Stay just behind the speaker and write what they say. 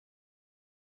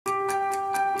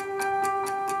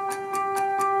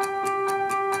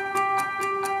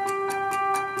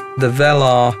The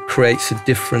Velar creates a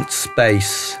different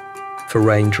space for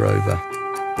Range Rover.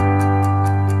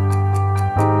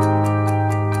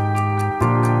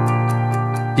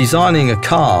 Designing a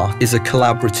car is a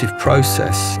collaborative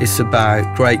process. It's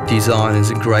about great designers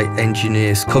and great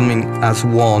engineers coming as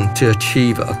one to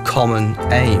achieve a common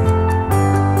aim.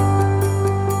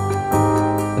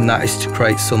 And that is to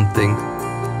create something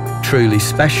truly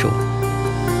special.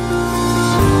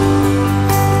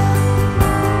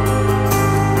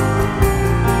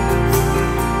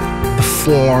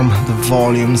 The form, the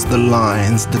volumes, the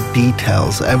lines, the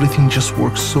details, everything just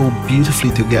works so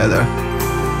beautifully together.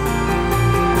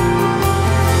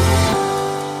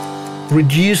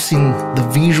 Reducing the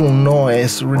visual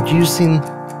noise, reducing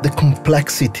the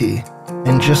complexity,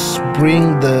 and just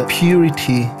bring the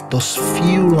purity, those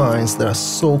few lines that are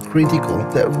so critical,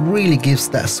 that really gives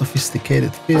that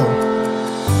sophisticated feel.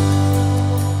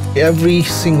 Every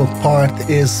single part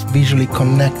is visually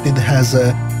connected, has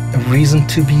a reason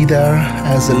to be there,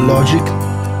 has a logic.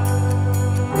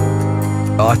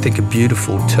 I think a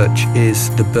beautiful touch is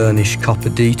the burnished copper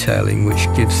detailing, which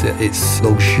gives it its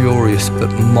luxurious but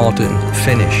modern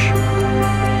finish.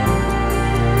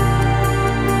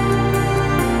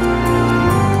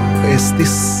 It's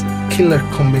this killer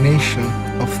combination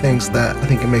of things that I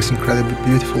think it makes incredibly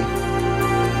beautiful.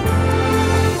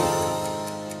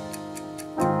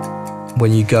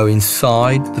 When you go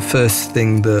inside, the first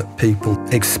thing that people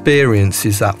experience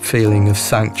is that feeling of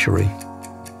sanctuary.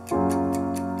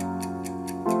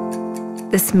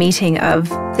 This meeting of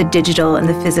the digital and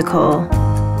the physical,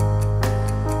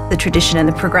 the tradition and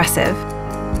the progressive.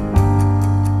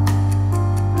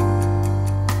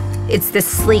 It's this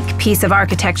sleek piece of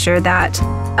architecture that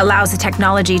allows the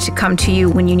technology to come to you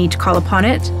when you need to call upon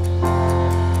it.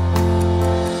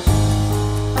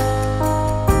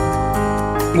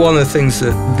 One of the things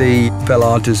that the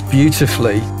Velar does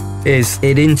beautifully is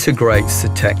it integrates the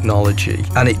technology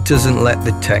and it doesn't let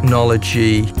the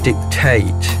technology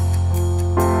dictate.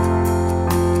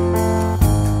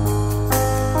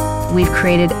 We've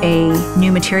created a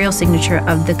new material signature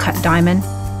of the cut diamond.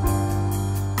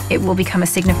 It will become a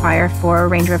signifier for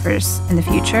Range Rovers in the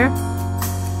future.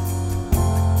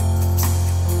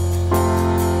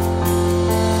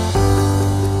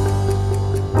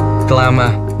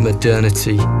 Glamour,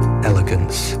 modernity,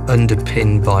 elegance,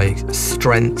 underpinned by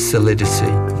strength,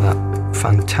 solidity, that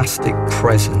fantastic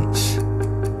presence.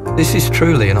 This is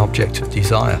truly an object of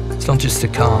desire. It's not just a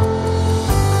car.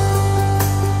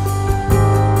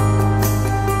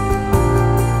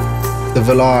 The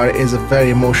Velar is a very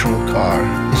emotional car.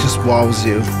 It just wows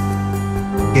you.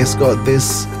 It's got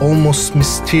this almost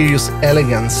mysterious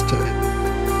elegance to it.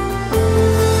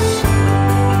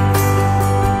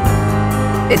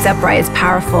 It's upright, it's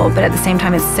powerful, but at the same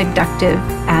time it's seductive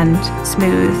and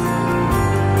smooth.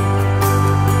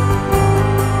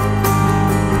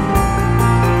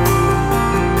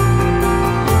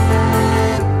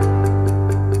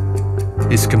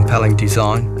 Its compelling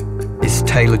design, its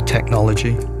tailored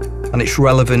technology, and its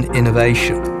relevant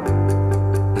innovation.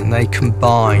 And they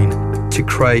combine to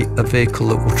create a vehicle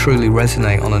that will truly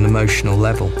resonate on an emotional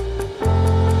level.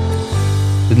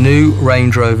 The new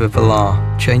Range Rover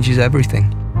Velar changes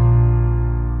everything.